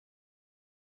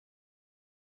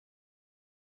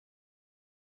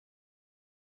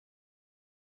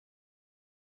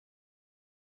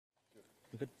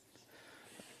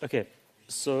Okay,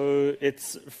 so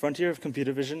it's frontier of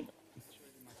computer vision,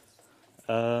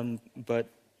 but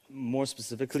more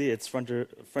specifically, it's frontier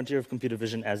of computer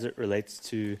vision as it relates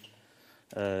to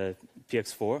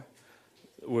PX4.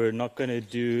 We're not going to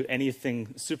do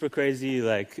anything super crazy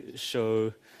like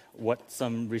show what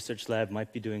some research lab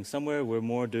might be doing somewhere. We're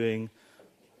more doing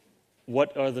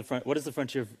what is the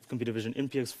frontier of computer vision in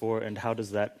PX4 and how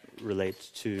does that relate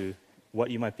to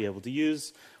what you might be able to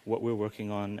use, what we're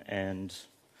working on, and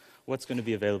what's going to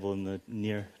be available in the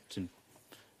near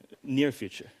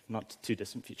future, not too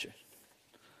distant future.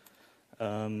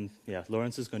 Yeah,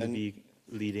 Lorenz is going to be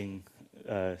leading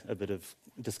a bit of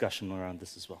discussion around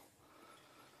this as well.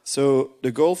 So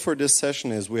the goal for this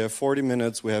session is we have 40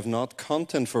 minutes. We have not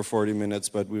content for 40 minutes,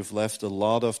 but we've left a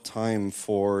lot of time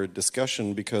for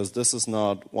discussion because this is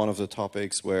not one of the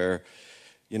topics where,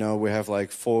 you know, we have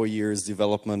like 4 years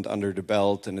development under the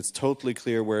belt and it's totally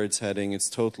clear where it's heading. It's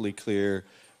totally clear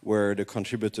where the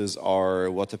contributors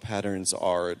are, what the patterns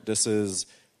are. This is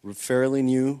fairly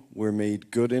new. We're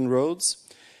made good inroads.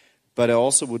 But I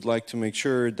also would like to make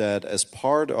sure that as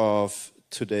part of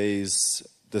today's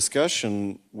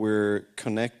discussion, we're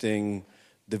connecting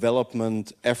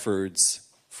development efforts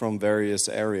from various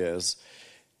areas,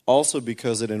 also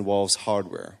because it involves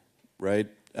hardware, right?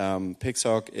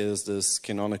 PixHawk is this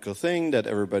canonical thing that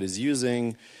everybody's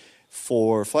using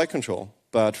for flight control,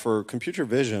 but for computer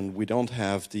vision, we don't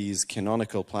have these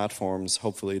canonical platforms.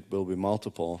 Hopefully it will be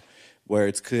multiple, where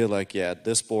it's clear like, yeah,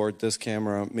 this board, this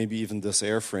camera, maybe even this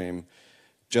airframe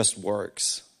just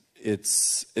works.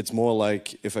 It's more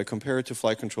like, if I compare it to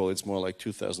flight control, it's more like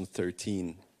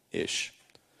 2013-ish.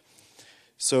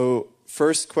 So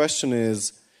first question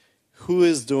is, who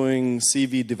is doing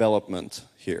CV development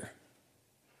here?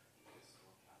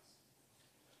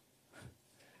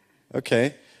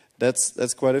 Okay,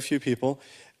 that's quite a few people.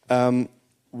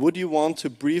 Would you want to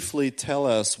briefly tell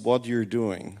us what you're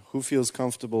doing? Who feels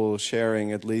comfortable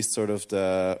sharing at least sort of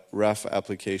the rough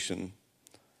application?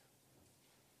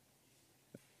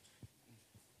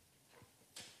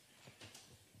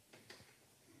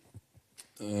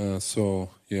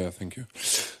 Thank you.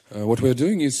 What we are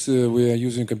doing is we are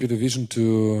using computer vision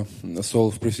to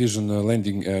solve precision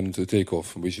landing and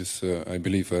takeoff, which is, I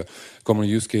believe, a common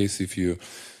use case if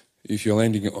you're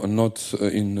landing not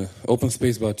in open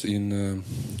space but in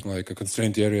like a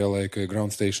constrained area, like a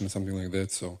ground station or something like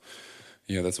that. So,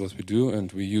 yeah, that's what we do,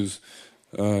 and we use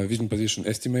vision position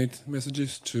estimate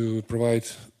messages to provide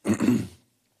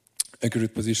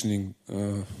accurate positioning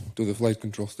to the flight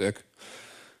control stack.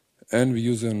 And we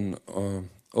use an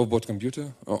onboard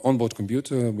computer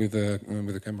with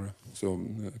a camera. So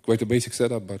quite a basic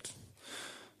setup, but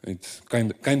it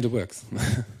kind of works.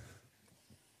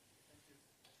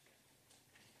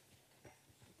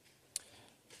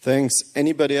 Thanks.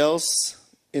 Anybody else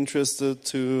interested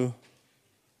to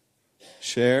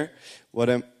share?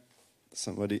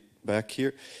 Somebody back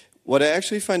here. What I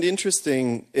actually find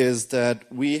interesting is that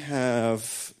we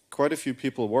have quite a few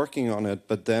people working on it,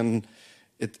 but then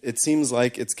it seems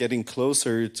like it's getting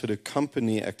closer to the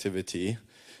company activity.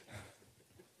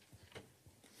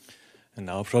 And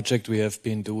our project we have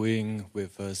been doing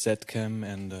with ZCam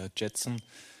and Jetson,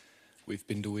 we've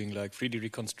been doing like 3D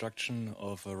reconstruction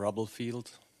of a rubble field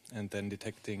and then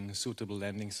detecting suitable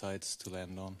landing sites to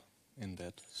land on in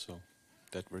that. So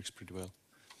that works pretty well.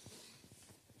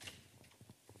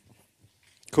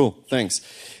 Cool, thanks.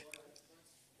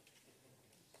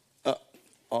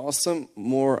 Awesome.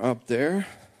 More up there.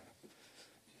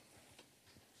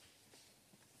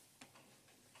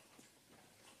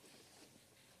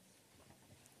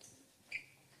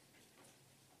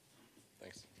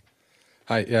 Thanks.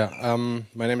 Hi,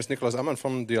 my name is Nicholas Ammann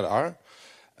from DLR,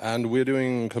 and we're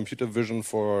doing computer vision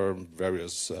for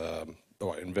various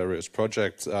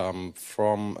projects,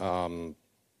 from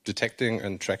detecting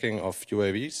and tracking of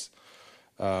UAVs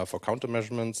for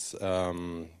countermeasurements,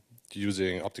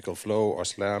 using optical flow or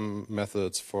SLAM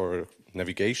methods for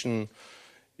navigation,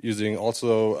 using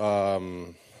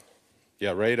also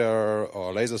radar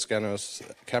or laser scanners,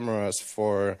 cameras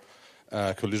for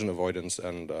collision avoidance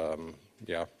and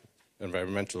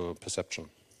environmental perception.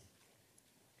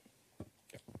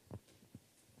 Yeah.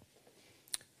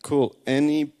 Cool.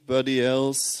 Anybody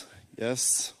else?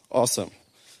 Yes. Awesome.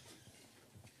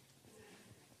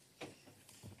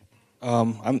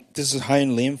 This is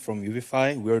Hein Lim from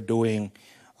Uvify. We're doing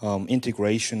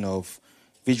integration of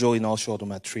visual inertial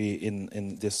odometry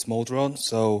in this small drone.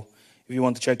 So if you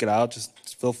want to check it out,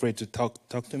 just feel free to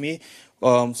talk to me.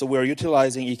 So we're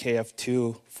utilizing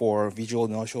EKF2 for visual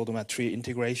inertial odometry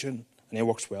integration, and it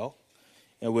works well.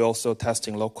 And we're also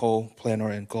testing local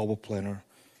planar and global planar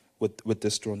with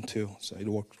this drone too. So it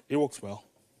works well.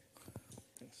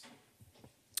 Thanks.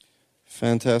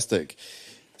 Fantastic.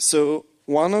 So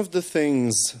one of the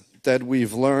things that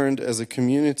we've learned as a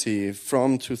community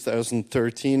from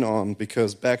 2013 on,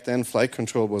 because back then flight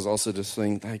control was also this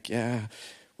thing like, yeah,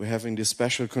 we're having this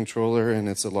special controller and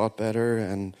it's a lot better,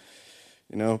 and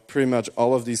pretty much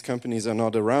all of these companies are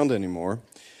not around anymore.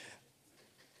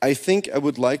 I think I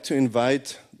would like to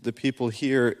invite the people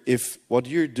here, if what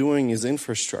you're doing is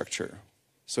infrastructure,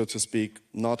 so to speak,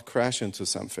 not crash into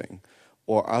something,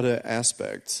 or other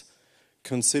aspects,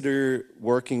 consider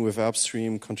working with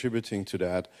upstream, contributing to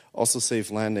that. Also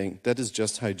safe landing. That is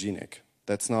just hygienic.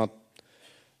 That's not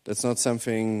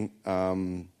something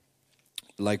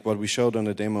like what we showed on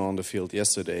the demo on the field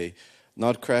yesterday.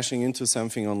 Not crashing into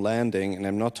something on landing, and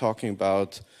I'm not talking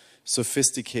about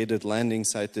sophisticated landing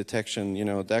site detection.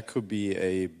 That could be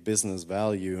a business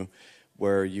value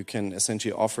where you can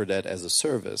essentially offer that as a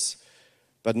service.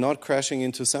 But not crashing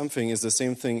into something is the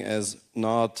same thing as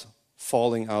not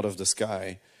falling out of the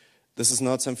sky. This is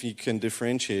not something you can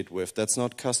differentiate with. That's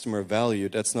not customer value.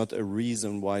 That's not a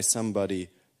reason why somebody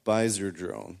buys your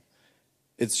drone.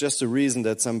 It's just a reason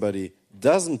that somebody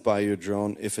doesn't buy your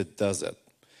drone if it does it.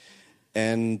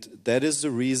 And that is the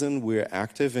reason we're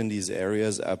active in these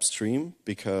areas upstream,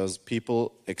 because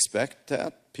people expect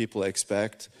that. People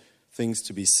expect things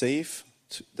to be safe,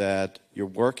 that you're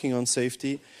working on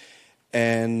safety.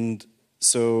 And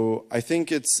so I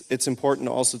think it's important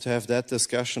also to have that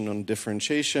discussion on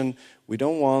differentiation. We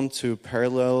don't want to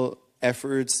parallel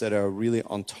efforts that are really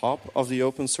on top of the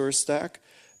open source stack,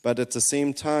 but at the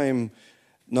same time,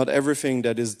 not everything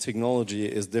that is technology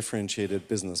is differentiated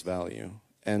business value.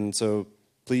 And so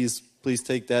please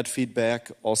take that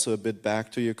feedback also a bit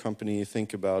back to your company,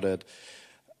 think about it.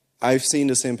 I've seen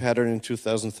the same pattern in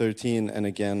 2013, and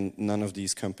again, none of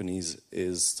these companies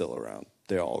is still around.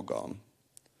 They're all gone.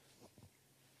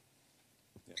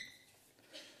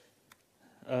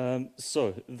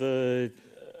 So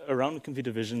around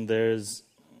computer vision, there's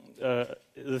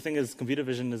the thing is, computer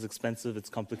vision is expensive, it's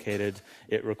complicated,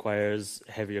 it requires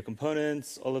heavier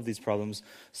components, all of these problems.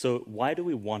 So why do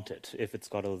we want it if it's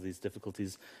got all of these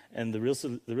difficulties? And the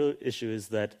real issue is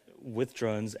that with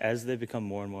drones, as they become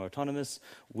more and more autonomous,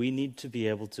 we need to be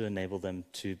able to enable them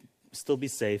to still be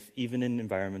safe, even in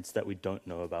environments that we don't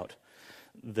know about.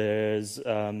 There's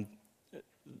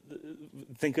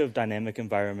think of dynamic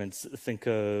environments, think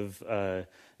of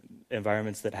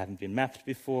environments that haven't been mapped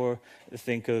before,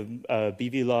 think of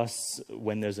BV loss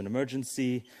when there's an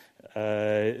emergency,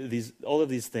 all of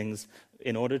these things.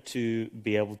 In order to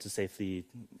be able to safely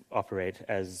operate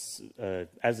as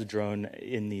a drone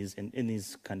in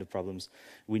these kind of problems,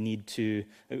 we need to.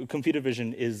 Computer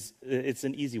vision it's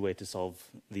an easy way to solve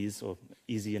these, or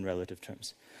easy in relative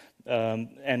terms.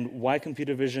 And why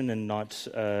computer vision and not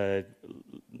a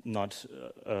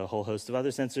whole host of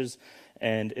other sensors?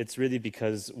 And it's really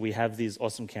because we have these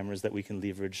awesome cameras that we can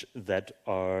leverage that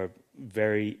are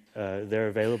they're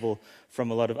available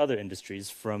from a lot of other industries,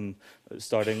 from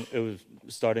starting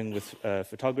with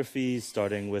photography,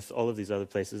 starting with all of these other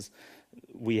places.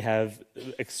 We have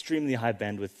extremely high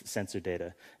bandwidth sensor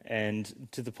data, and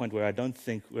to the point where I don't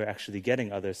think we're actually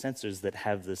getting other sensors that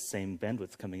have the same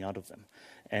bandwidth coming out of them.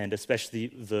 And especially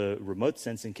the remote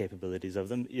sensing capabilities of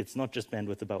them, it's not just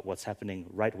bandwidth about what's happening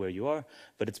right where you are,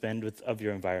 but it's bandwidth of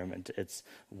your environment. It's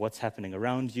what's happening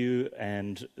around you,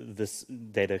 and this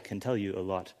data can tell you a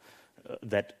lot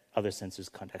that other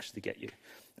sensors can't actually get you.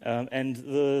 And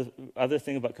the other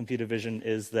thing about computer vision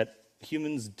is that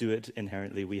humans do it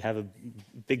inherently. We have a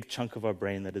big chunk of our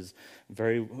brain that is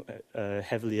very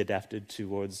heavily adapted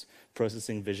towards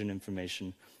processing vision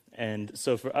information. And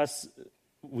so for us,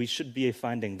 we should be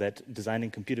finding that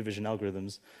designing computer vision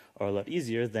algorithms are a lot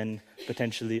easier than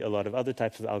potentially a lot of other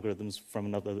types of algorithms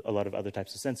from a lot of other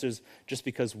types of sensors, just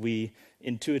because we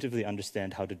intuitively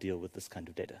understand how to deal with this kind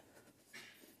of data.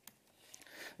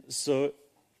 So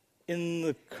in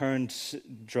the current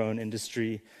drone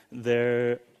industry,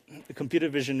 computer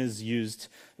vision is used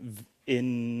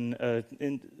in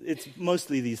it's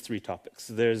mostly these three topics.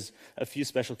 There's a few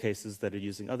special cases that are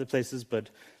using other places,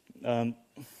 but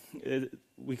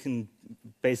we can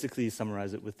basically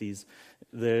summarize it with these.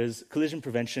 There's collision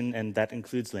prevention, and that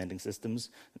includes landing systems,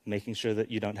 making sure that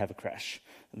you don't have a crash.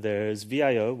 There's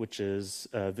VIO, which is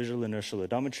visual inertial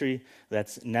odometry.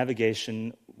 That's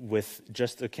navigation with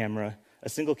just a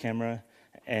single camera,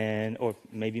 or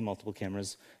maybe multiple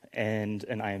cameras, and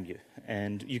an IMU.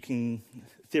 And you can,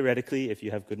 theoretically, if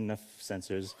you have good enough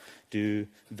sensors, do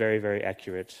very, very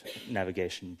accurate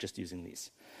navigation just using these.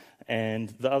 And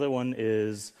the other one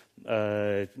is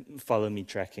follow me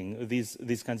tracking.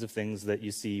 These kinds of things that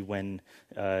you see when,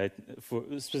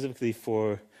 specifically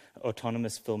for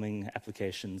autonomous filming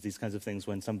applications, these kinds of things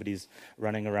when somebody's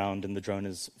running around and the drone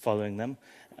is following them.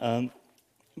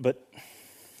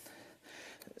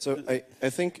 So I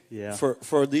think yeah.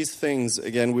 for these things,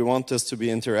 again, we want this to be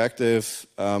interactive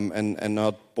and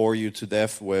not bore you to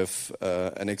death with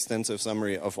an extensive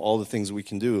summary of all the things we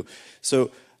can do.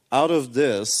 So out of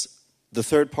this, the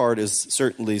third part is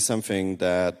certainly something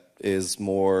that is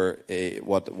more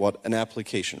what an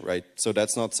application, right? So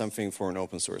that's not something for an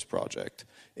open source project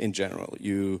in general.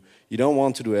 You don't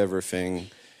want to do everything.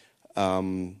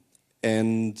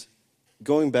 And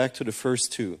going back to the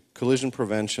first two, collision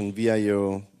prevention,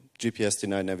 VIO,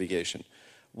 GPS-denied navigation,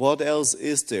 what else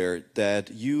is there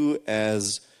that you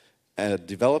as a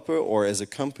developer or as a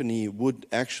company would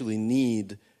actually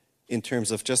need in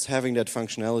terms of just having that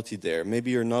functionality there?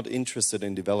 Maybe you're not interested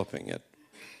in developing it.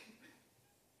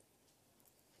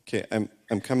 Okay,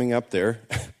 I'm coming up there.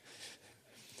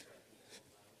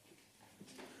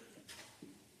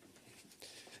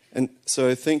 And so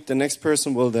I think the next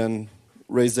person will then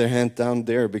raise their hand down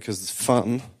there because it's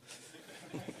fun.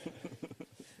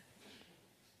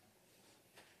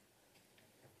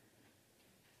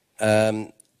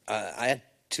 I had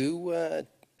two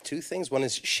things. One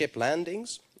is ship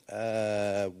landings.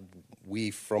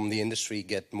 We from the industry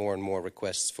get more and more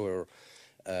requests for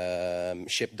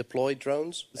ship deployed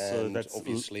drones. So and that's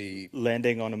obviously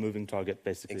landing on a moving target,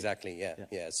 basically. Exactly.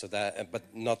 Yeah. So that, but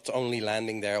not only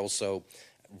landing there, also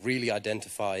really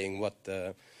identifying what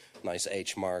the nice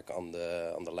H mark on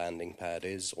the landing pad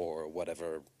is, or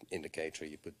whatever indicator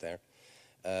you put there.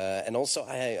 And also,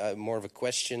 I more of a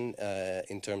question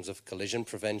in terms of collision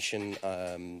prevention.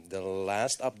 The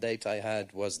last update I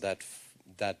had was that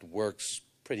that works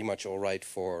pretty much all right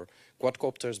for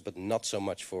quadcopters, but not so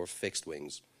much for fixed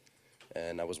wings.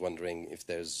 And I was wondering if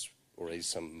there's already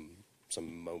some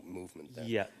movement there.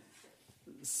 Yeah.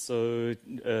 So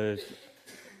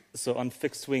on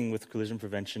fixed wing with collision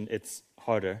prevention, it's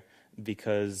harder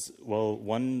because, well,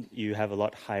 one, you have a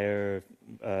lot higher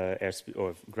airspeed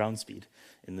or ground speed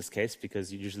in this case,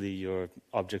 because usually your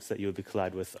objects that you would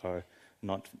collide with are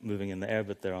not moving in the air,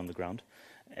 but they're on the ground.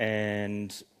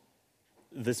 And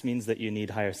this means that you need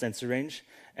higher sensor range.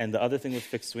 And the other thing with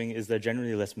fixed wing is they're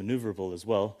generally less maneuverable as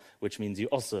well, which means you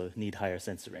also need higher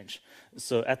sensor range.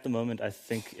 So at the moment, I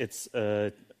think it's,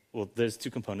 well, there's two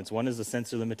components. One is a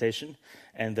sensor limitation,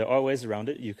 and there are ways around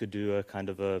it. You could do a kind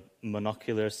of a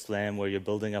monocular slam where you're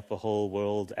building up a whole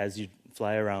world as you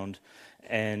fly around.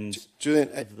 And Julian,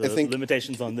 the I think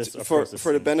limitations on this are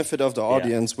for the benefit of the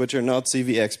audience, which are not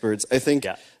CV experts, I think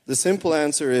the simple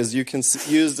answer is you can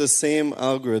use the same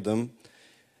algorithm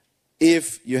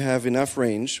if you have enough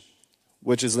range,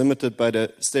 which is limited by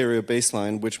the stereo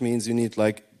baseline, which means you need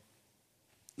like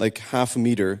half a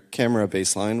meter camera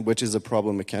baseline, which is a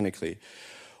problem mechanically.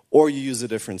 Or you use a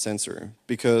different sensor.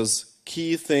 Because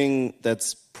key thing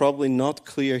that's probably not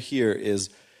clear here is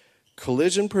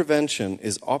collision prevention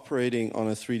is operating on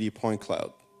a 3D point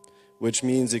cloud, which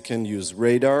means you can use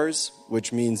radars,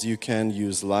 which means you can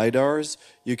use LiDARs,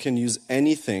 you can use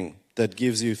anything that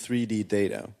gives you 3D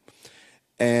data.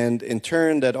 And in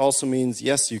turn, that also means,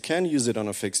 yes, you can use it on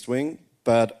a fixed wing,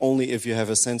 but only if you have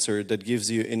a sensor that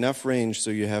gives you enough range so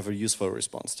you have a useful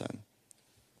response time.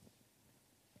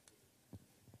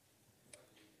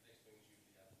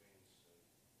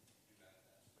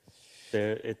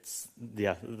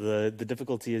 The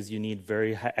difficulty is you need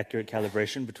very accurate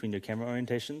calibration between your camera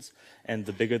orientations, and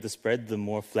the bigger the spread, the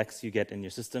more flex you get in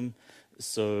your system.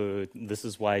 So this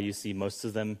is why you see most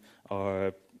of them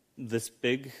are this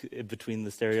big between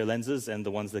the stereo lenses, and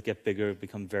the ones that get bigger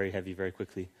become very heavy very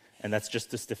quickly. And that's just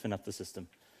to stiffen up the system.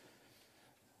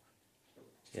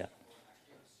 Yeah.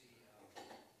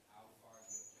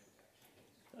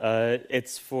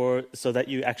 It's so that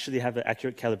you actually have an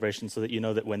accurate calibration so that you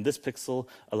know that when this pixel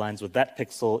aligns with that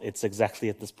pixel, it's exactly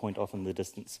at this point off in the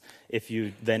distance. If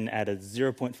you then add a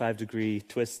 0.5 degree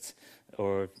twist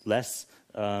or less,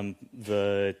 and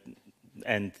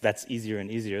that's easier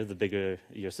and easier the bigger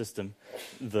your system,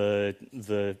 the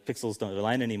pixels don't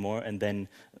align anymore, and then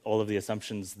all of the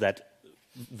assumptions that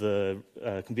the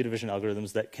computer vision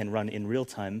algorithms that can run in real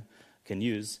time can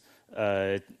use,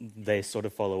 they sort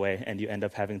of fall away, and you end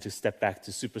up having to step back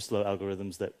to super slow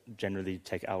algorithms that generally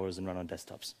take hours and run on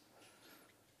desktops.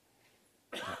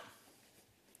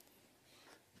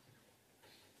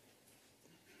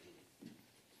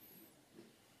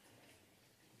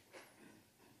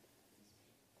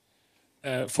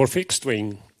 For fixed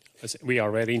wing, we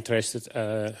are very interested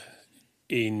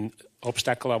in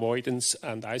obstacle avoidance,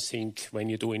 and I think when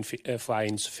you do fly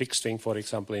in fixed wing, for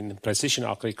example, in precision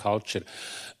agriculture,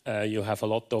 you have a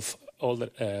lot of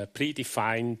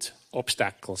predefined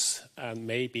obstacles, and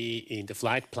maybe in the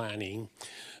flight planning,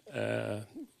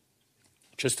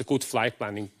 just a good flight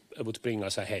planning would bring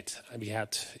us ahead. We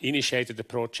had initiated the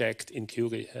project in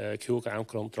Q ground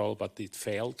control, but it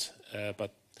failed.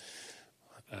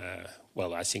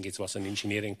 Well, I think it was an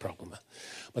engineering problem.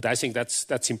 But I think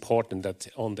that's important, that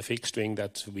on the fixed wing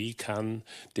that we can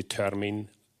determine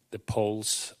the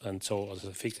poles and so on,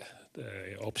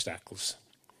 the obstacles.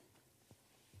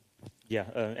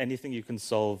 Yeah, anything you can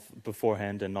solve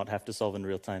beforehand and not have to solve in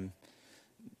real time.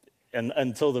 And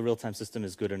until the real-time system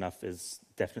is good enough, is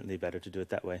definitely better to do it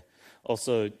that way.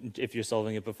 Also, if you're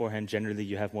solving it beforehand, generally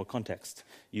you have more context.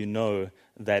 You know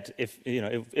that if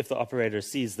the operator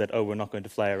sees that, oh, we're not going to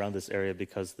fly around this area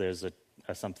because there's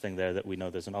something there that we know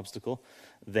there's an obstacle,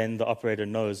 then the operator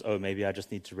knows, oh, maybe I just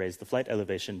need to raise the flight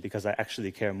elevation because I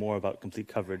actually care more about complete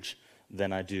coverage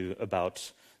than I do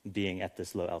about being at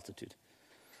this low altitude.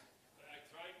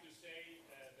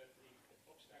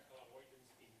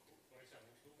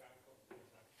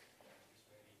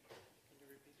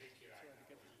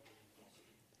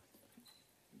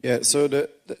 Yeah, so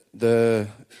the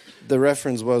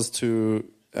reference was to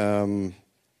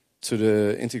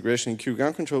the integration in Q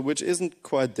ground control, which isn't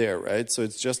quite there, right? So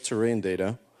it's just terrain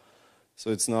data.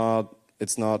 So it's not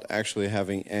actually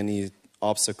having any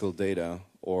obstacle data,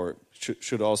 or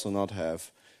should also not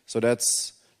have. So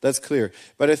that's clear.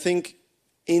 But I think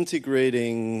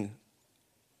integrating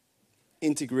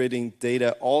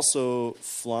data, also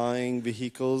flying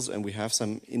vehicles, and we have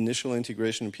some initial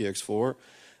integration in PX4,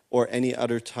 or any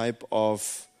other type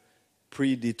of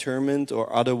predetermined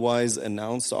or otherwise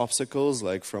announced obstacles,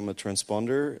 like from a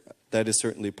transponder, that is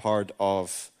certainly part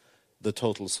of the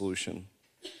total solution.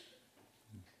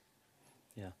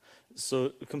 Yeah.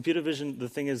 So computer vision, the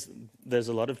thing is, there's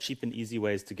a lot of cheap and easy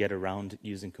ways to get around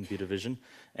using computer vision.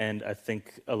 And I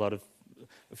think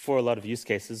for a lot of use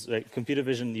cases, right, computer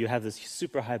vision, you have this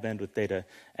super high bandwidth data,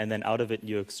 and then out of it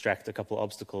you extract a couple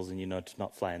obstacles and you know to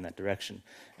not fly in that direction.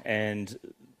 And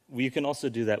you can also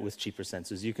do that with cheaper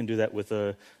sensors. You can do that with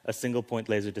a single point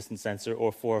laser distance sensor,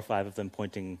 or 4 or 5 of them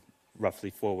pointing roughly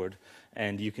forward.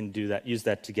 And you can use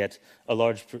that to get a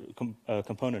large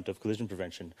component of collision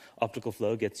prevention. Optical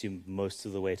flow gets you most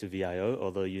of the way to VIO,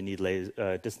 although you need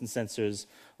distance sensors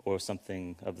or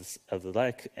something of the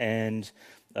like. And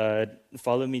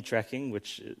follow me tracking,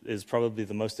 which is probably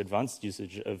the most advanced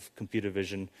usage of computer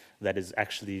vision that is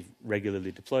actually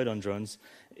regularly deployed on drones,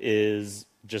 is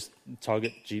just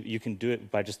you can do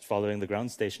it by just following the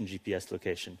ground station GPS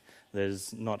location.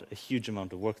 There's not a huge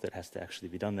amount of work that has to actually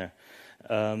be done there.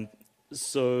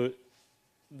 So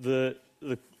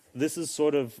this is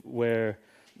sort of where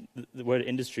the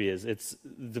industry is. It's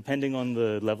depending on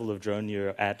the level of drone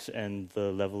you're at and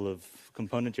the level of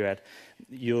component you're at,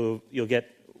 you'll get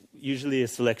usually a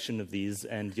selection of these,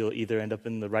 and you'll either end up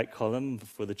in the right column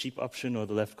for the cheap option or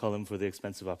the left column for the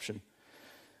expensive option.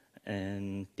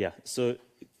 And yeah, so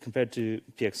compared to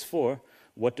PX4,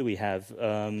 what do we have?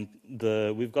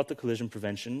 We've got the collision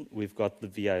prevention, we've got the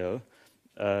VIO,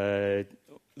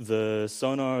 the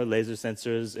sonar, laser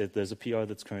sensors. There's a PR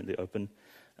that's currently open.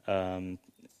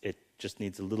 It just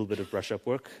needs a little bit of brush-up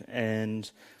work, and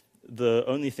the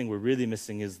only thing we're really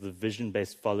missing is the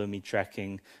vision-based follow-me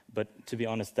tracking, but to be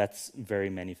honest, that's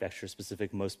very manufacturer-specific.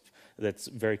 That's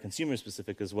very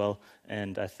consumer-specific as well,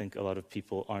 and I think a lot of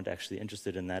people aren't actually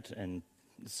interested in that, and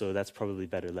so that's probably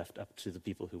better left up to the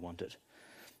people who want it.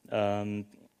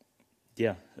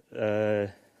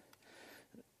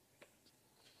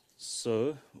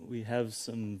 So we have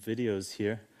some videos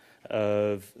here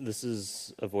this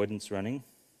is avoidance running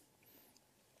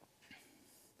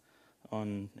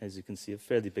on, as you can see, a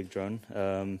fairly big drone.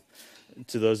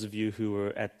 To those of you who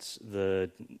were at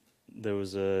there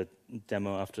was a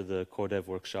demo after the core dev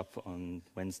workshop on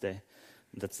Wednesday.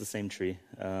 That's the same tree,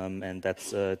 and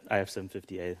that's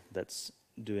IF750A that's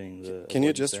doing the... Can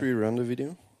you just rerun the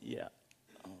video? Yeah.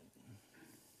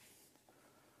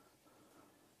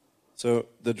 So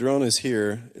the drone is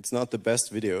here. It's not the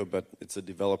best video, but it's a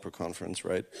developer conference,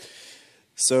 right?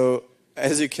 So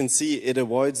as you can see, it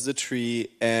avoids the tree,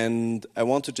 and I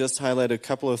want to just highlight a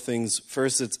couple of things.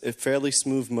 First, it's a fairly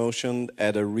smooth motion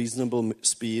at a reasonable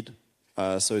speed,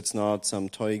 so it's not some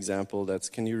toy example.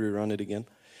 Can you rerun it again?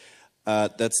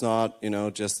 That's not,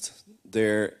 just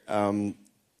there.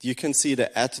 You can see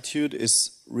the attitude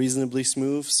is reasonably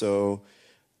smooth, so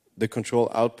the control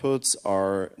outputs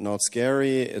are not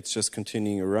scary. It's just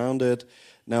continuing around it.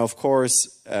 Now, of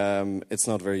course, it's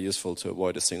not very useful to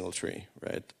avoid a single tree,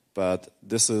 right? but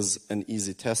this is an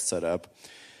easy test setup.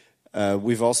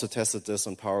 We've also tested this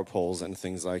on power poles and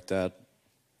things like that.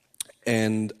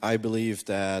 And I believe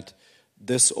that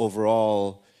this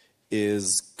overall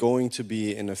is going to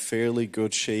be in a fairly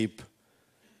good shape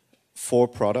for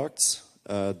products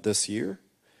this year.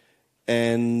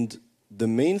 And the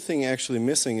main thing actually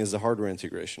missing is the hardware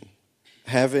integration.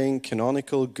 Having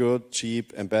canonical, good,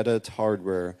 cheap, embedded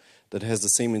hardware that has the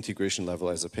same integration level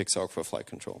as a PX4 for flight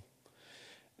control.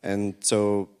 And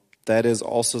so that is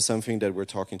also something that we're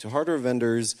talking to hardware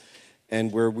vendors,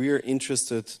 and where we're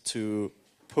interested to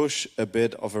push a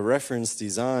bit of a reference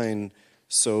design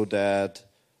so that,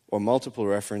 or multiple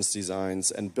reference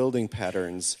designs and building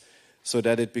patterns so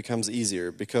that it becomes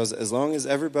easier. Because as long as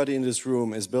everybody in this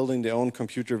room is building their own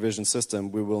computer vision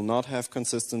system, we will not have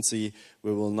consistency,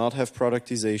 we will not have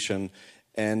productization,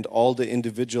 and all the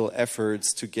individual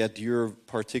efforts to get your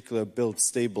particular build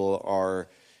stable are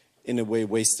in a way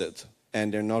wasted,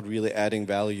 and they're not really adding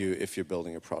value if you're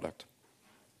building a product.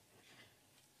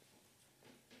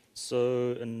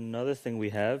 So another thing we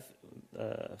have,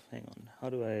 hang on, how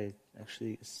do I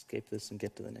actually escape this and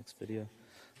get to the next video?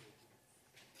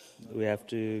 We have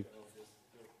to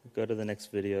go to the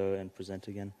next video and present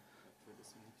again.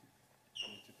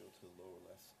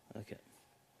 Okay.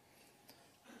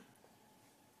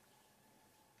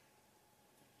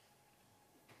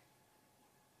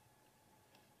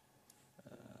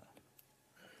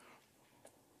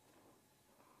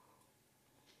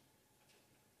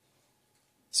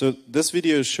 So this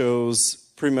video shows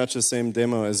pretty much the same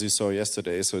demo as you saw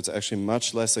yesterday, so it's actually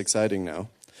much less exciting now.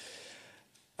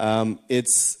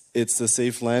 It's the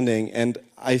safe landing, and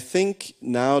I think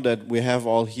now that we have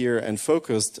all here and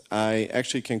focused, I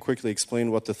actually can quickly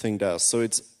explain what the thing does. So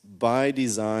it's by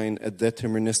design a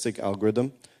deterministic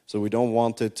algorithm, so we don't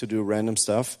want it to do random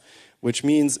stuff, which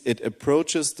means it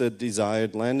approaches the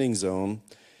desired landing zone,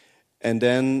 and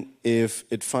then if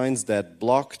it finds that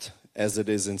blocked, as it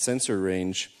is in sensor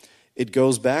range, it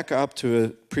goes back up to a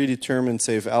predetermined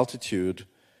safe altitude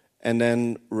and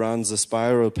then runs a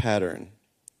spiral pattern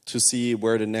to see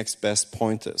where the next best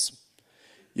point is.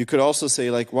 You could also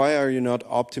say, like, why are you not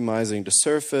optimizing the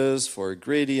surface for a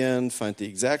gradient, find the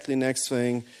exactly next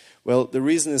thing? Well, the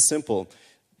reason is simple.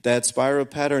 That spiral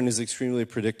pattern is extremely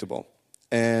predictable,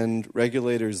 and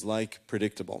regulators like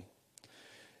predictable.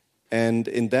 And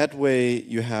in that way,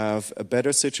 you have a better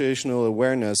situational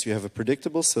awareness, you have a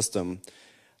predictable system,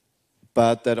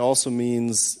 but that also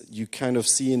means you kind of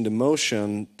see in the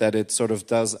motion that it sort of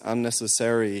does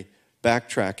unnecessary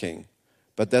backtracking,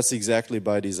 but that's exactly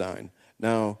by design.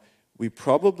 Now, we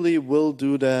probably will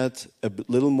do that a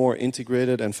little more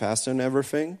integrated and faster than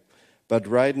everything, but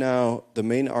right now, the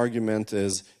main argument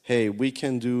is, hey, we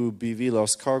can do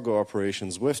BV-loss cargo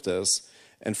operations with this,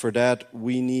 and for that,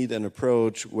 we need an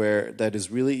approach where that is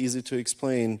really easy to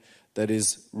explain, that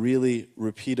is really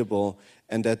repeatable,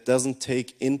 and that doesn't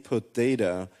take input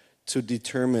data to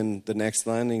determine the next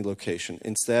landing location.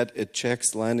 Instead, it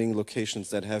checks landing locations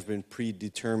that have been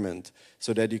predetermined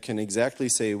so that you can exactly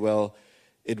say, well,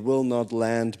 it will not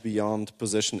land beyond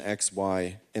position X,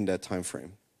 Y in that time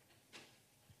frame.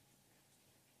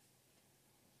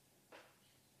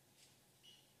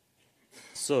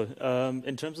 So,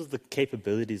 in terms of the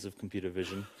capabilities of computer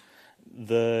vision,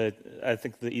 I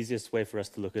think the easiest way for us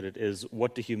to look at it is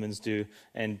what do humans do,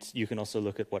 and you can also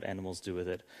look at what animals do with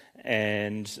it.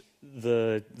 And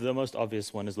the most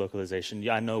obvious one is localization.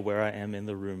 Yeah, I know where I am in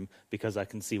the room because I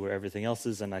can see where everything else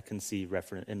is, and I can see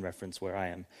in reference where I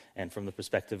am. And from the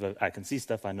perspective of I can see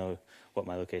stuff, I know what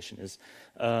my location is.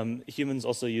 Humans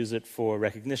also use it for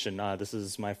recognition. This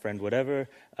is my friend whatever,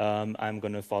 I'm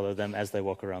going to follow them as they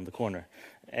walk around the corner.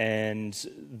 And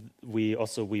we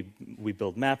also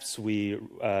build maps. You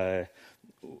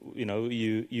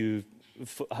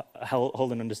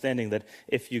hold an understanding that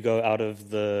if you go out of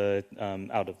the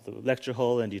lecture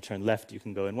hall and you turn left, you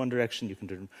can go in one direction. You can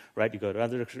turn right, you go to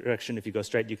another direction. If you go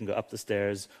straight, you can go up the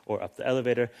stairs or up the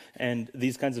elevator. And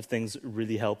these kinds of things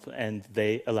really help, and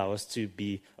they allow us to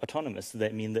be autonomous.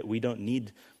 That mean that we don't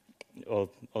need,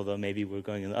 although maybe we're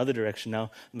going in the other direction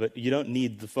now, but you don't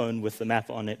need the phone with the map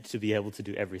on it to be able to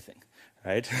do everything,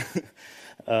 right?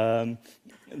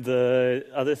 The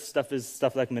other stuff is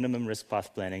stuff like minimum risk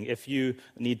path planning. If you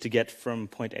need to get from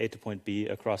point A to point B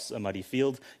across a muddy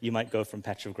field, you might go from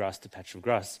patch of grass to patch of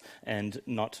grass and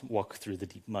not walk through the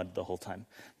deep mud the whole time.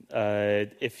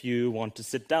 If you want to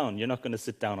sit down, you're not going to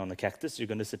sit down on a cactus, you're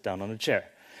going to sit down on a chair.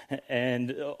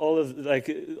 And all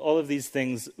of these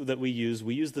things that we use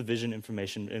the vision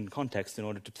information in context in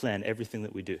order to plan everything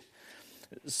that we do.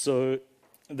 So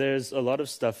there's a lot of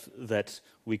stuff that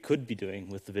we could be doing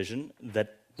with the vision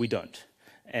that we don't.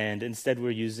 And instead,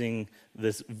 we're using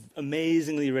this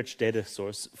amazingly rich data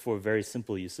source for very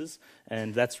simple uses.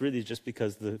 And that's really just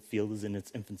because the field is in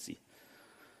its infancy.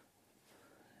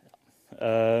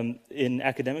 In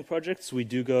academic projects, we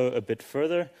do go a bit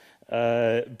further,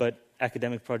 but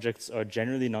academic projects are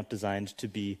generally not designed to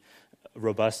be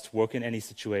robust, work in any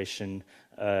situation,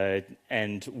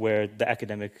 and where the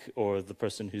academic or the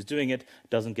person who's doing it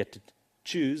doesn't get to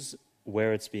choose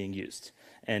where it's being used.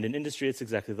 And in industry, it's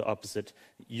exactly the opposite.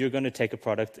 You're going to take a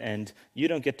product and you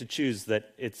don't get to choose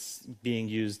that it's being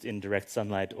used in direct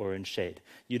sunlight or in shade.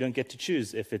 You don't get to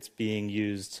choose if it's being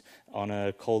used on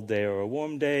a cold day or a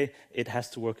warm day. It has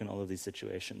to work in all of these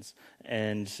situations.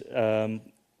 And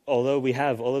although we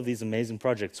have all of these amazing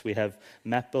projects, we have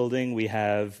map building, we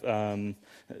have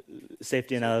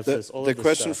safety analysis, all of this stuff. The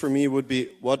question for me would be,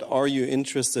 what are you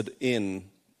interested in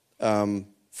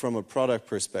from a product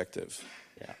perspective?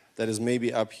 That is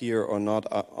maybe up here or not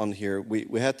on here.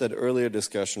 We had that earlier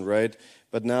discussion, right?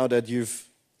 But now that you've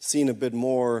seen a bit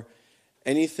more,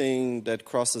 anything that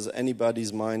crosses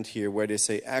anybody's mind here where they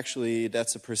say, actually,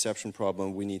 that's a perception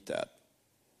problem, we need that.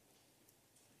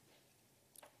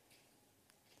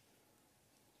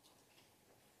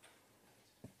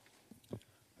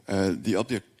 The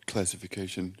object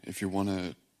classification, if you want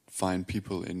to find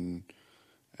people in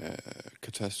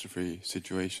catastrophe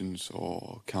situations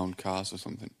or count cars or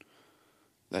something,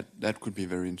 that could be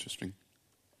very interesting.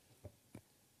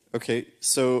 Okay,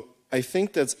 so I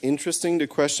think that's interesting. The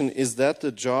question, is that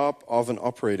the job of an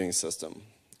operating system?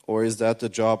 Or is that the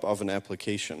job of an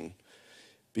application?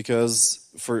 Because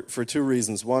for two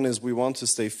reasons. One is we want to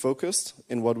stay focused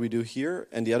in what we do here,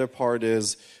 and the other part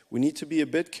is we need to be a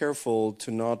bit careful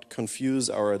to not confuse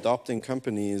our adopting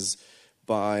companies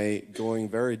by going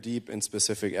very deep in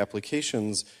specific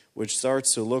applications, which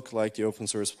starts to look like the open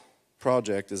source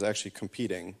project is actually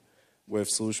competing with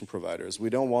solution providers. We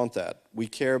don't want that. We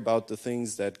care about the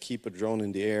things that keep a drone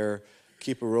in the air,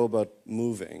 keep a robot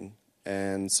moving.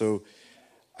 And so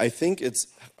I think it's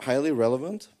highly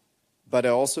relevant, but I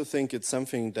also think it's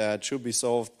something that should be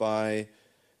solved by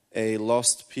a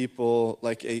lost people,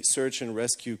 like a search and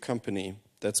rescue company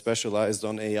that specialized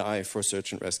on AI for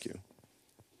search and rescue.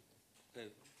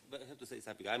 But I have to say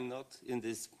something. I'm not in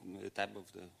this type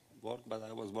of the work, but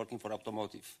I was working for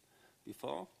automotive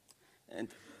before. And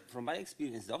from my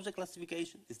experience, the object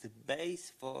classification is the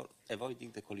base for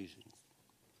avoiding the collisions.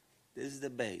 This is the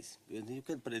base. You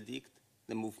can predict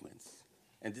the movements.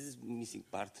 And this is missing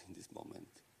part in this moment.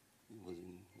 It was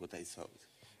in what I saw.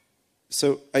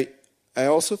 So I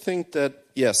also think that,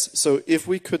 yes, so if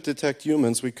we could detect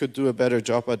humans, we could do a better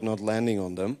job at not landing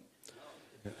on them.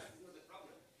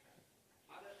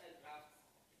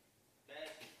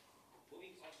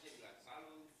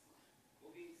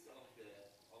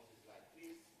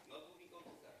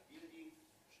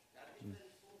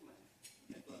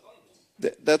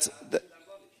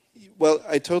 Well,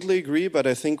 I totally agree, but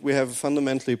I think we have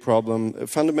fundamentally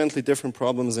different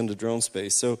problems in the drone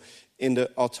space. So in the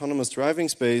autonomous driving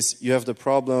space, you have the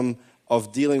problem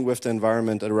of dealing with the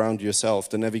environment around yourself.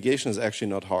 The navigation is actually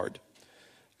not hard.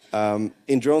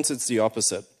 In drones, it's the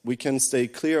opposite. We can stay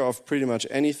clear of pretty much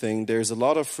anything. There's a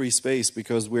lot of free space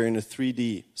because we're in a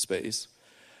 3D space.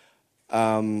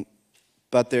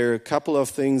 But there are a couple of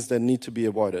things that need to be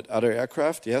avoided. Other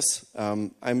aircraft, yes.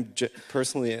 I'm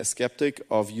personally a skeptic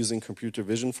of using computer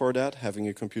vision for that, having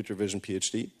a computer vision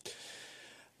PhD.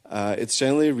 It's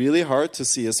generally really hard to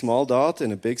see a small dot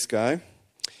in a big sky.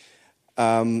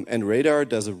 And radar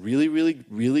does a really, really,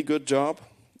 really good job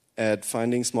at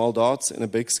finding small dots in a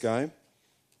big sky.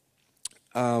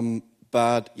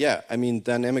 But yeah, I mean,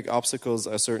 dynamic obstacles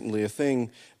are certainly a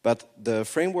thing, but the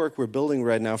framework we're building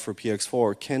right now for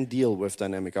PX4 can deal with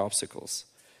dynamic obstacles.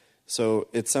 So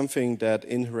it's something that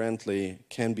inherently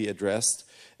can be addressed,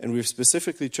 and we've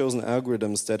specifically chosen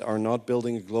algorithms that are not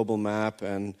building a global map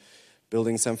and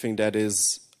building something that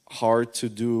is hard to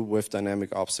do with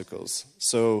dynamic obstacles.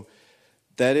 So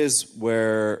that is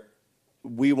where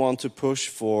we want to push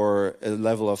for a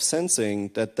level of sensing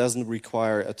that doesn't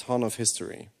require a ton of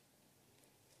history.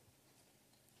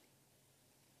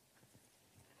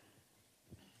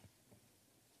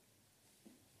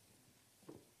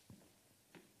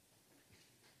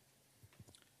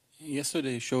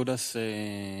 Yesterday showed us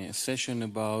a session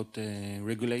about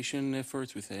regulation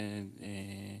efforts with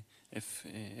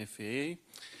FAA,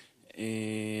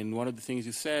 and one of the things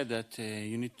you said that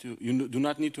you do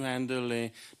not need to handle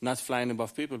not flying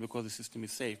above people because the system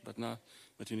is safe, but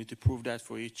you need to prove that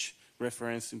for each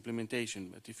reference implementation.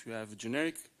 But if you have a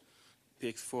generic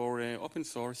PX4 open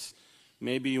source,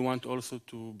 maybe you want also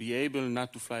to be able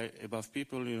not to fly above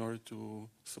people in order to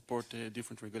support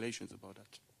different regulations about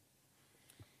that.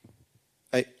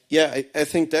 I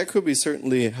think that could be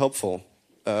certainly helpful,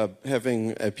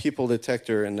 having a people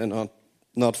detector and then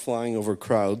not flying over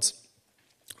crowds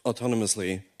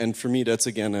autonomously. And for me, that's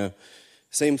again a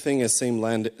same thing as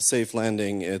safe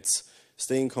landing. It's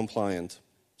staying compliant.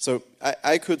 So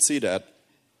I could see that.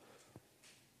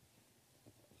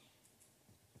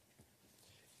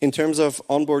 In terms of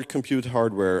onboard compute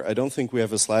hardware, I don't think we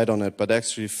have a slide on it, but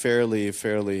actually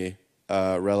fairly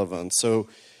relevant. So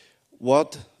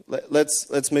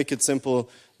let's make it simple.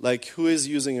 Like, who is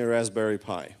using a Raspberry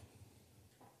Pi?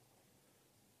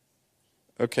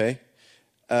 Okay.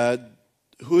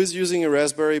 Who is using a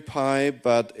Raspberry Pi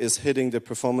but is hitting the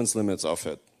performance limits of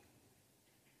it?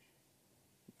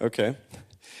 Okay.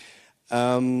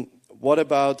 What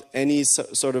about any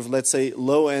sort of, let's say,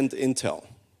 low-end Intel?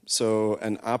 So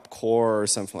an Up Core or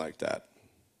something like that.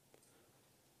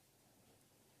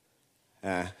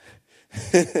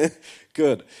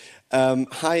 Good.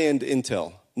 High-end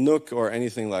Intel, NUC or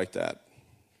anything like that.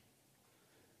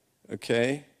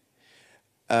 Okay.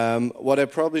 What I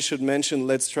probably should mention,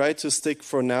 let's try to stick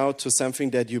for now to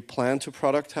something that you plan to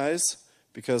productize,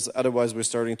 because otherwise we're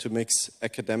starting to mix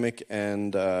academic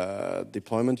and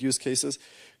deployment use cases.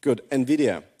 Good.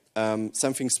 NVIDIA,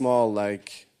 something small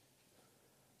like,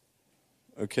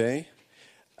 okay.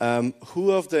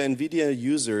 Who of the NVIDIA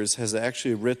users has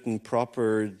actually written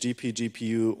proper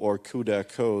GPU or CUDA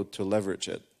code to leverage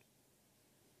it?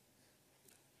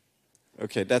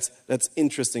 Okay, that's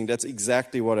interesting. That's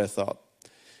exactly what I thought.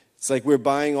 It's like we're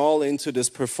buying all into this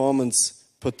performance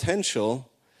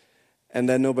potential, and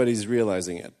then nobody's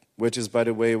realizing it, which is, by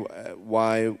the way,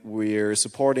 why we're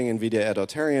supporting NVIDIA at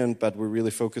Auterion, but we're really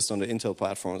focused on the Intel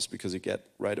platforms because you get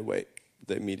right away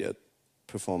the immediate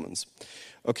performance.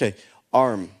 Okay,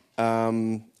 ARM,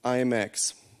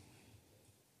 IMX.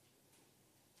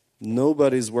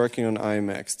 Nobody's working on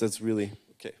IMX. That's really,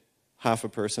 okay, half a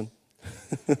person.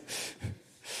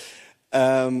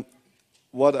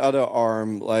 What other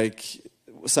ARM, like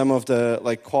some of the,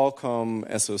 like Qualcomm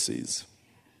SoCs?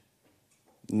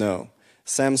 No.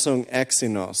 Samsung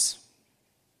Exynos.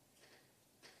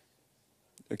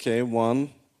 Okay, 1.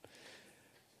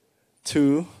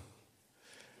 2.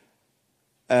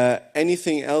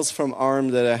 Anything else from ARM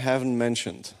that I haven't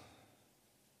mentioned?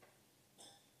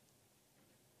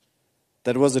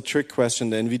 That was a trick question.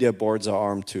 The NVIDIA boards are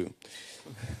ARM too.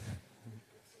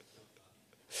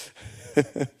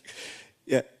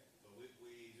 Yeah. We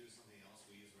do something else.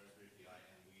 We use Raspberry Pi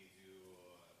and we do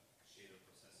shader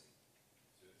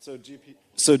processing.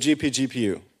 So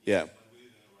GPU, yeah.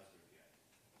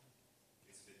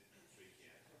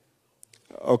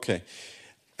 Okay.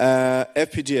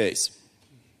 FPGAs.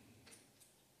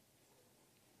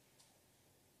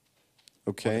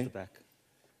 Okay. At the back.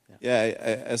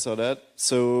 Yeah, I saw that.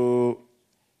 So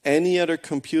any other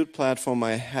compute platform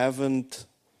I haven't,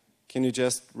 can you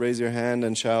just raise your hand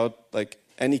and shout, like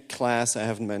any class I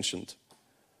haven't mentioned?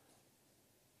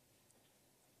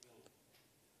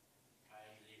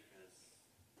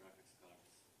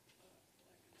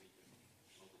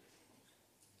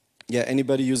 Yeah,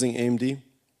 anybody using AMD?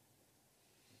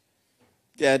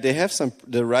 Yeah, they have some,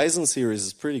 the Ryzen series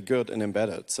is pretty good and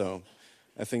embedded, so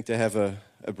I think they have a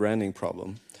branding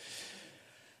problem.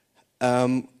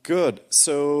 Good.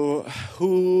 So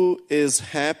who is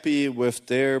happy with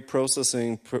their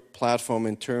processing platform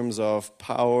in terms of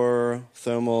power,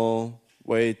 thermal,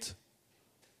 weight?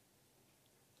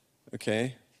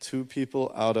 Okay, 2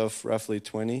 people out of roughly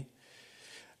 20.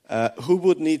 Who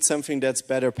would need something that's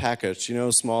better packaged, you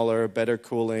know, smaller, better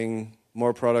cooling,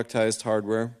 more productized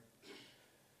hardware?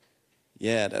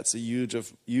 Yeah, that's a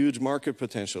huge market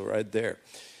potential right there.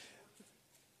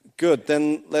 Good,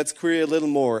 then let's query a little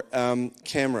more.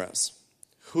 Cameras.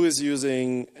 Who is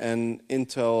using an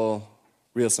Intel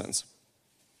RealSense?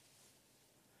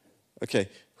 Okay,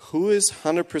 who is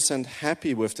 100%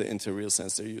 happy with the Intel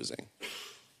RealSense they're using?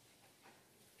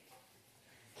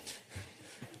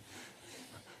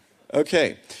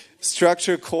 Okay,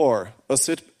 structure core,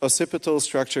 occipital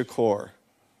structure core.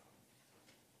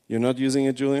 You're not using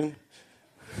it, Julian?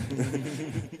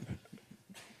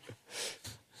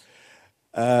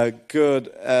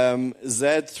 Good.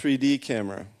 Z3D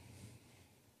camera.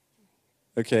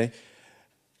 Okay.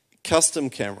 Custom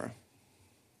camera.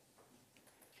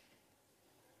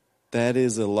 That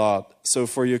is a lot. So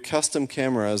for your custom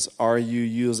cameras, are you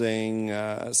using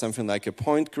something like a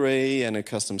point gray and a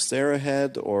custom stereo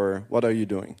head, or what are you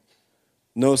doing?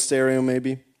 No stereo,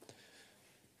 maybe?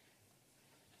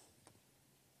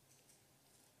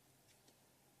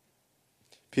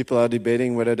 People are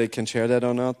debating whether they can share that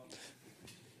or not.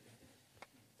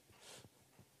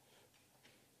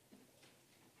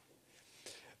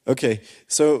 Okay,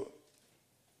 so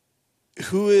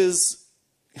who is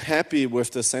happy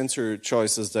with the sensor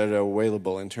choices that are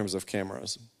available in terms of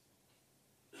cameras?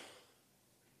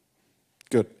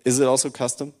 Good. Is it also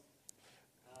custom?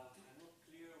 I'm not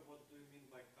clear what do you mean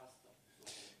by custom.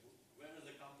 Where is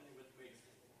the company that makes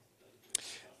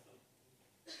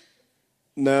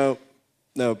custom?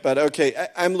 No, but okay,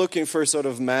 I'm looking for sort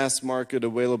of mass market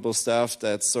available stuff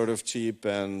that's sort of cheap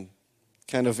and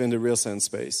kind of in the real sense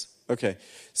space. Okay,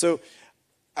 so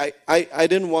I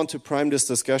didn't want to prime this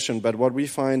discussion, but what we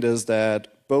find is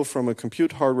that both from a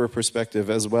compute hardware perspective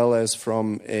as well as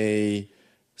from a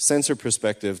sensor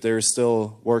perspective, there is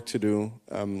still work to do.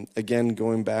 Again,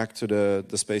 going back to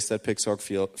the space that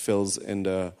PX4 fills in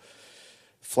the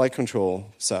flight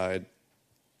control side.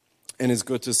 And it's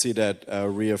good to see that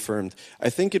reaffirmed. I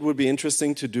think it would be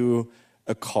interesting to do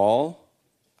a call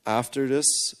after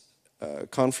this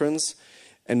conference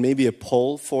and maybe a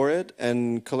poll for it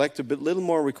and collect a little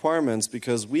more requirements,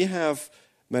 because we have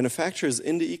manufacturers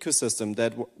in the ecosystem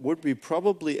that would be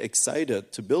probably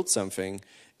excited to build something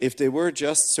if they were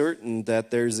just certain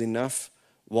that there's enough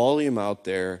volume out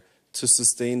there to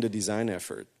sustain the design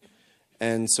effort.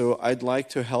 And so I'd like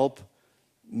to help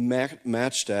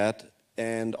match that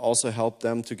and also help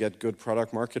them to get good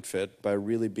product market fit by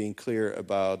really being clear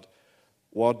about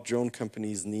what drone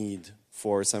companies need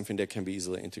for something that can be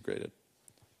easily integrated.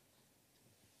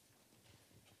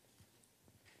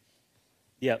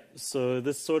 Yeah, so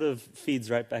this sort of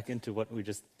feeds right back into what we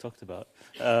just talked about.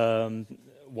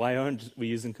 Why aren't we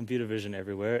using computer vision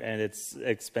everywhere? And it's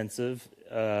expensive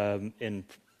in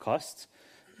cost.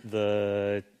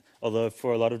 Although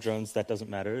for a lot of drones that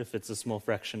doesn't matter if it's a small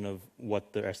fraction of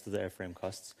what the rest of the airframe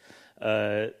costs.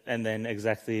 And then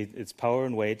exactly its power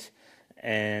and weight.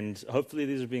 And hopefully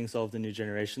these are being solved in new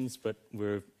generations, but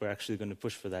we're actually going to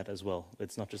push for that as well.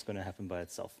 It's not just going to happen by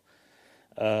itself.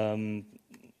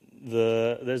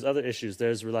 There's other issues.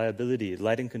 There's reliability,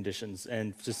 lighting conditions,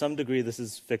 and to some degree this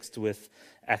is fixed with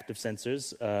active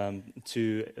sensors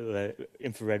to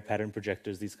infrared pattern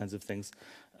projectors, these kinds of things.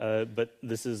 But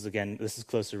this is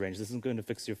closer range. This isn't going to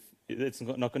fix it's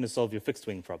not going to solve your fixed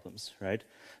wing problems, right?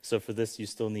 So for this you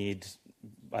still need,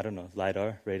 I don't know,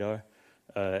 LiDAR, radar,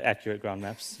 accurate ground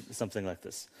maps, something like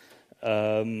this.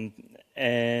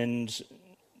 And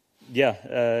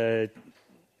yeah,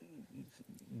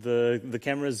 the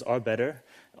cameras are better.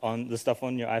 The stuff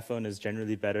on your iPhone is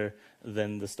generally better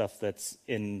than the stuff that's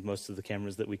in most of the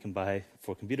cameras that we can buy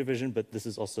for computer vision, but this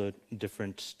is also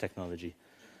different technology.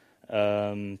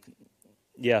 R&D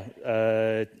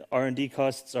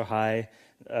costs are high.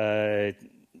 The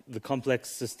complex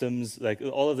systems, like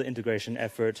all of the integration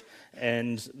effort,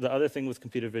 and the other thing with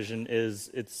computer vision is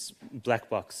it's black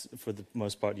box for the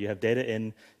most part. You have data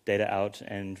in, data out,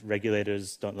 and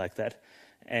regulators don't like that.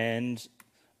 And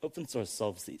open source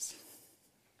solves these.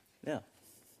 Yeah.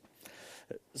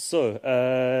 So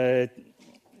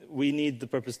we need the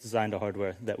purpose-designed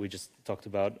hardware that we just talked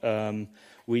about.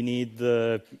 We need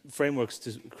the frameworks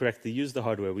to correctly use the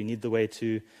hardware. We need the way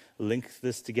to link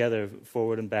this together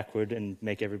forward and backward and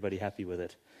make everybody happy with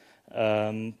it.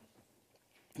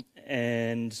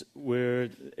 And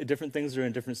different things are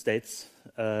in different states.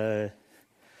 But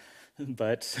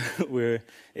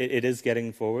it is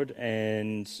getting forward,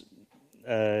 and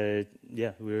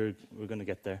yeah, we're going to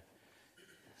get there.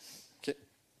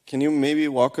 Can you maybe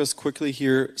walk us quickly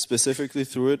here, specifically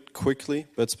through it, quickly,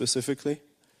 but specifically?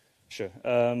 Sure.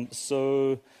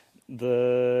 So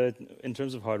in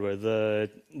terms of hardware, the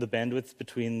bandwidth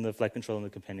between the flight control and the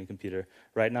companion computer,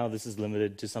 right now this is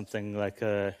limited to something like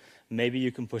maybe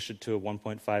you can push it to a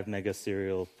 1.5 mega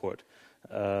serial port.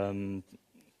 But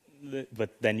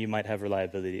then you might have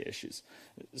reliability issues.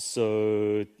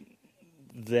 So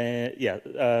then, yeah,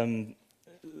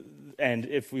 and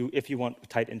if you want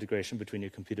tight integration between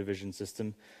your computer vision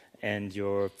system and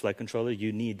your flight controller,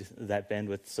 you need that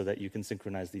bandwidth so that you can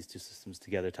synchronize these two systems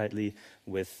together tightly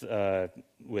with the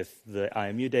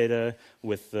IMU data,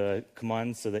 with the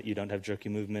commands so that you don't have jerky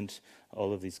movement,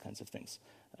 all of these kinds of things.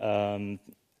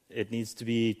 It needs to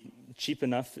be cheap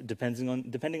enough, depending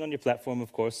on your platform,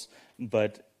 of course,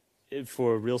 but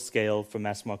for real scale, for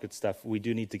mass market stuff, we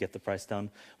do need to get the price down.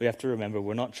 We have to remember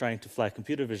we're not trying to fly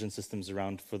computer vision systems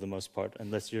around for the most part,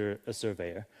 unless you're a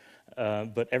surveyor.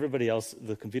 But everybody else,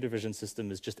 the computer vision system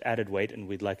is just added weight, and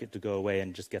we'd like it to go away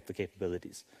and just get the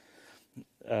capabilities.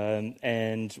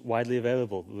 And widely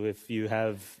available. If you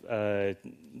have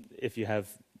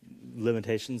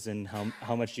limitations in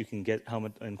how much you can get, how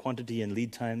much in quantity and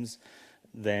lead times,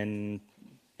 then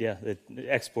yeah,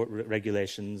 export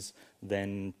regulations,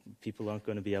 then people aren't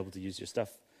going to be able to use your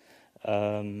stuff.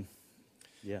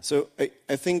 Yeah. So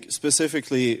I think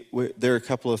specifically there are a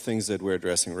couple of things that we're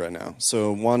addressing right now.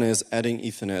 So one is adding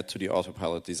Ethernet to the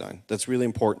Autopilot design. That's really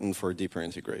important for deeper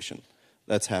integration.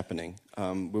 That's happening.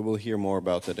 We will hear more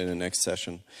about that in the next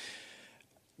session.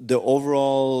 The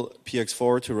overall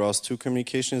PX4 to ROS2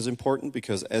 communication is important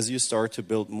because as you start to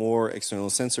build more external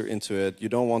sensor into it, you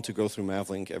don't want to go through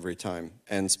Mavlink every time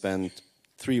and spend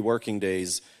 3 working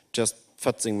days just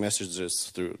futzing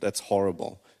messages through. That's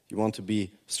horrible. You want to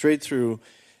be straight through.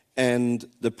 And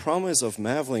the promise of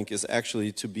Mavlink is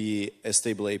actually to be a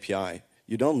stable API.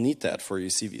 You don't need that for your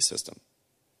CV system.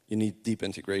 You need deep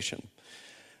integration.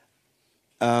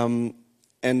 And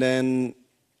then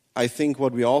I think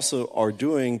what we also are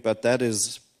doing, but that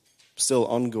is still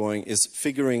ongoing, is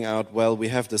figuring out, well, we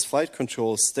have this flight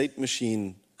control state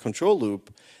machine control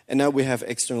loop, and now we have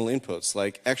external inputs,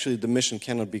 like actually the mission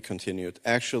cannot be continued.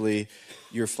 Actually,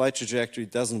 your flight trajectory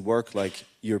doesn't work like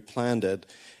you planned it.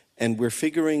 And we're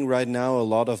figuring right now a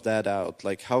lot of that out,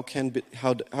 like how can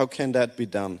that be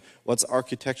done? What's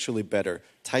architecturally better?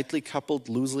 Tightly coupled,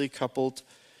 loosely coupled?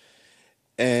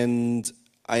 And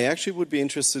I actually would be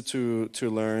interested to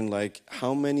learn like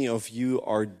how many of you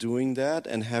are doing that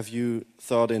and have you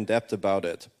thought in depth about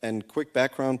it? And quick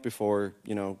background before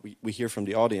we hear from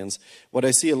the audience. What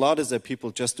I see a lot is that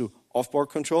people just do off-board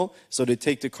control, so they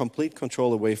take the complete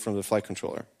control away from the flight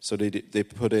controller. So they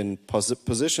put in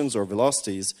positions or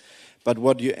velocities. But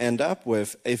what you end up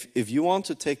with, if you want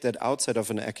to take that outside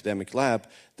of an academic lab,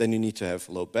 then you need to have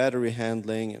low battery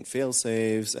handling and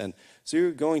fail-safes. And so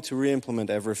you're going to re-implement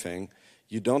everything.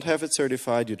 You don't have it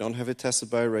certified, you don't have it tested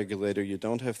by a regulator, you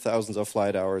don't have thousands of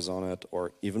flight hours on it,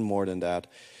 or even more than that.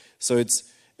 So it's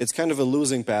kind of a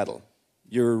losing battle.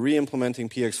 You're re-implementing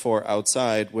PX4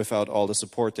 outside without all the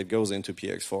support that goes into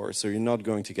PX4, so you're not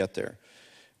going to get there.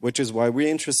 Which is why we're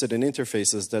interested in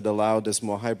interfaces that allow this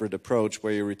more hybrid approach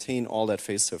where you retain all that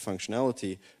face-to-face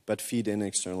functionality, but feed in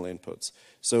external inputs.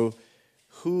 So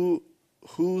who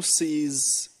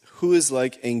is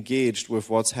like engaged with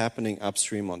what's happening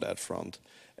upstream on that front,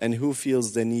 and who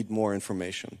feels they need more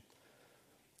information?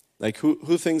 Like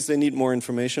who thinks they need more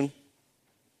information?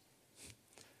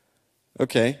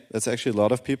 Okay, that's actually a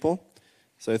lot of people.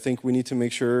 So I think we need to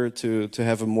make sure to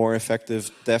have a more effective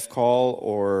dev call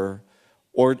or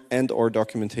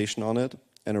documentation on it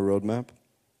and a roadmap.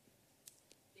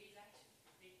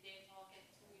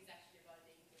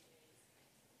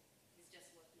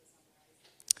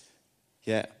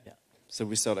 Yeah. So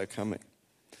we saw that coming.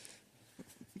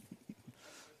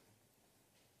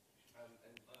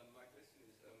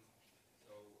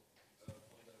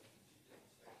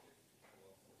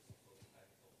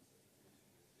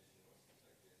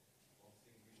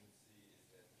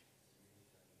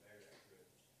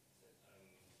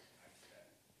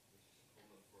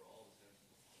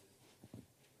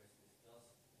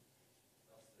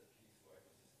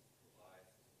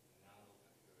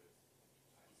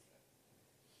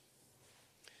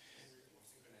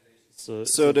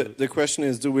 So the question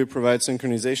is, do we provide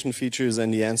synchronization features?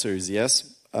 And the answer is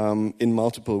yes, in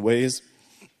multiple ways.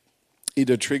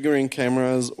 Either triggering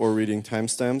cameras or reading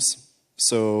timestamps.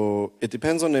 So it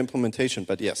depends on the implementation,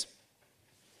 but yes.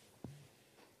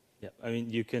 Yeah, I mean,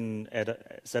 you can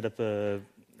set up an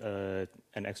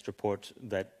extra port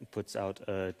that puts out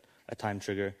a time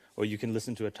trigger, or you can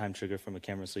listen to a time trigger from a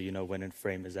camera so you know when a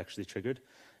frame is actually triggered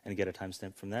and get a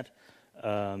timestamp from that.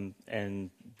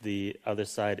 And the other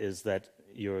side is that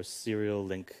your serial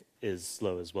link is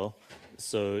slow as well.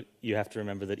 So you have to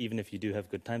remember that even if you do have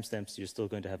good timestamps, you're still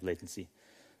going to have latency.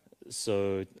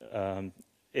 So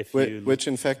which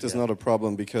in fact is not a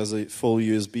problem because a full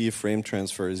USB frame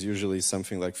transfer is usually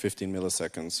something like 15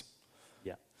 milliseconds.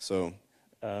 Yeah. So.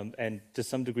 And to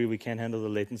some degree, we can handle the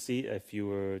latency. If you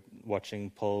were watching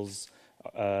Paul's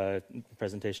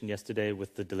presentation yesterday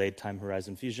with the delayed time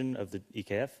horizon fusion of the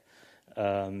EKF.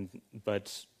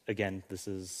 But again, this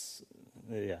is,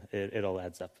 it all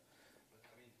adds up.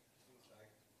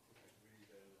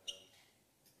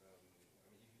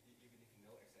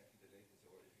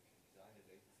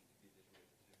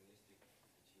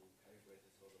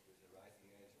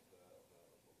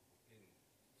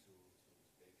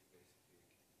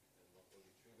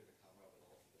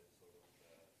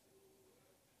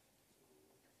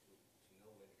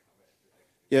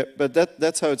 Yeah, but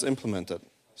that's how it's implemented.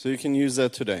 So you can use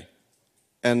that today.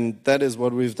 And that is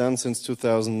what we've done since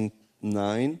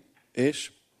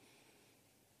 2009-ish.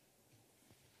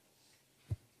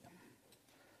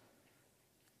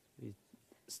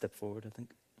 Step forward, I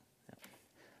think.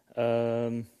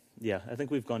 Yeah, I think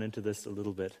we've gone into this a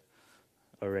little bit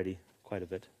already quite a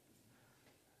bit.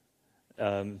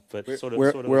 But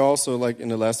we're also like in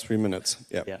the last 3 minutes.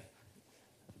 Yeah. Yeah.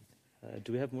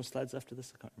 Do we have more slides after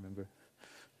this? I can't remember.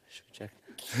 Should we check?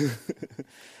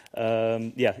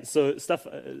 Yeah, so stuff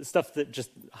that just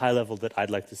high level that I'd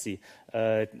like to see.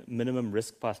 Minimum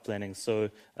risk path planning. So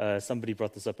somebody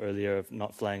brought this up earlier of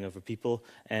not flying over people,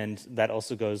 and that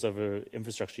also goes over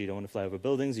infrastructure. You don't want to fly over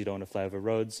buildings, you don't want to fly over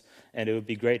roads, and it would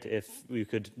be great if we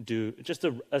could do just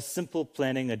a simple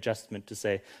planning adjustment to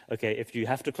say, okay, if you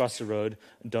have to cross the road,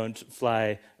 don't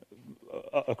fly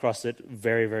across it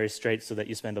very, very straight so that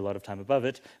you spend a lot of time above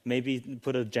it. Maybe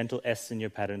put a gentle S in your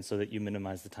pattern so that you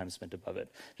minimize the time spent above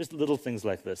it. Just little things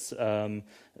like this.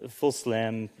 Full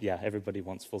slam, yeah, everybody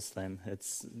wants full slam.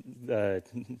 It's,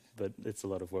 but it's a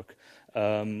lot of work.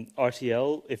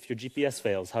 RTL, if your GPS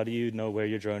fails, how do you know where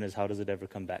your drone is? How does it ever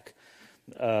come back?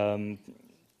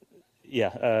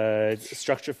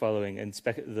 Structure following.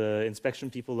 The inspection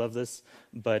people love this,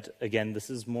 but again, this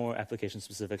is more application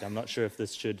specific. I'm not sure if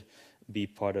this should be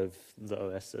part of the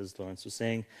OS, as Lorenz was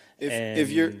saying. If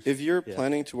you're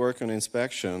planning to work on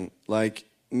inspection, like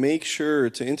make sure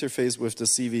to interface with the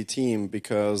CV team,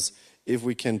 because if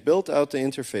we can build out the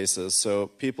interfaces so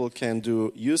people can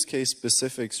do use case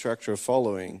specific structure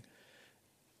following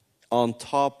on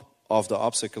top of the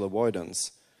obstacle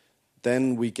avoidance,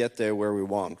 then we get there where we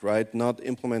want, right? Not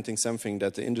implementing something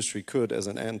that the industry could as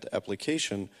an end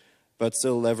application, but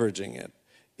still leveraging it.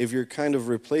 If you're kind of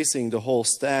replacing the whole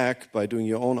stack by doing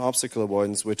your own obstacle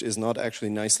avoidance, which is not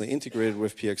actually nicely integrated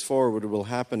with PX4, what will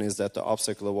happen is that the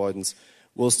obstacle avoidance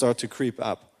will start to creep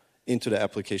up into the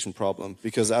application problem,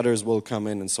 because others will come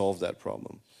in and solve that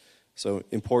problem. So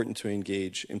important to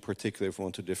engage, in particular if we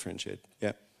want to differentiate.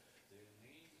 Yeah.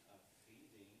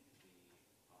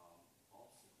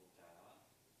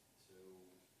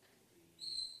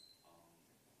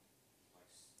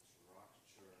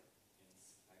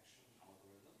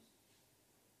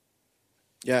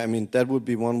 Yeah, I mean, that would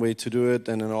be one way to do it,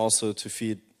 and then also to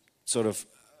feed sort of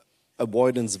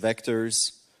avoidance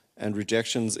vectors and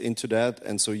rejections into that,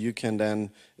 and so you can then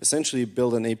essentially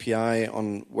build an API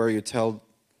on where you tell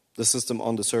the system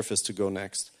on the surface to go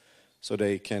next, so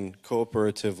they can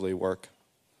cooperatively work.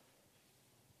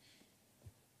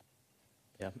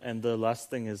 Yeah, and the last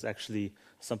thing is actually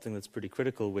something that's pretty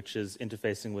critical, which is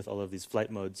interfacing with all of these flight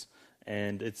modes.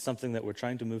 And it's something that we're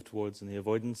trying to move towards in the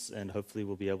avoidance, and hopefully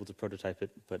we'll be able to prototype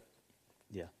it. But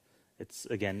yeah,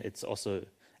 it's also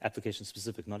application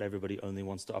specific. Not everybody only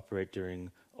wants to operate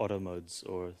during auto modes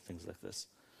or things like this.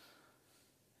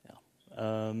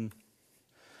 Yeah.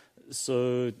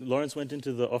 So Lorenz went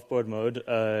into the off-board mode.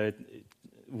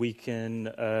 We can,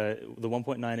 the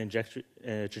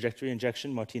 1.9 trajectory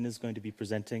injection, Martina is going to be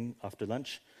presenting after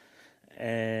lunch.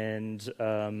 And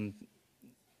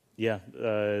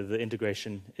the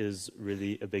integration is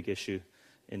really a big issue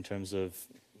in terms of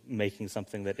making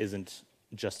something that isn't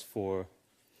just for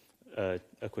a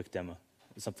quick demo,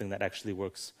 something that actually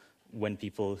works when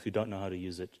people who don't know how to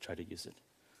use it try to use it.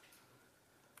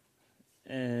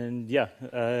 And yeah,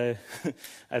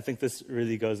 I think this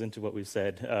really goes into what we've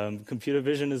said. Computer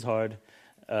vision is hard.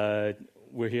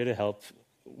 We're here to help.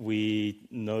 We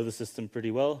know the system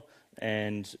pretty well,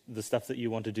 and the stuff that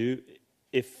you want to do,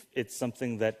 if it's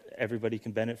something that everybody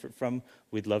can benefit from,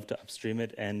 we'd love to upstream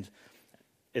it, and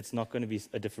it's not going to be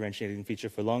a differentiating feature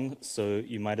for long, so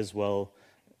you might as well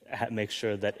make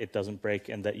sure that it doesn't break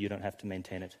and that you don't have to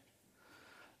maintain it.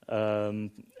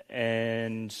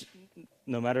 And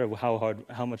no matter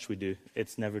how much we do,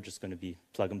 it's never just going to be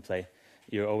plug and play.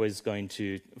 You're always going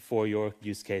to, for your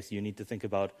use case, you need to think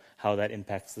about how that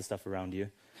impacts the stuff around you,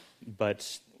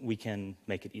 but we can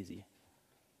make it easy.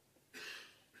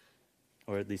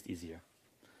 Or at least easier.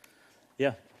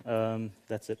 Yeah,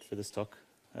 that's it for this talk.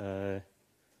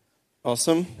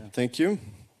 Awesome. Yeah. Thank you.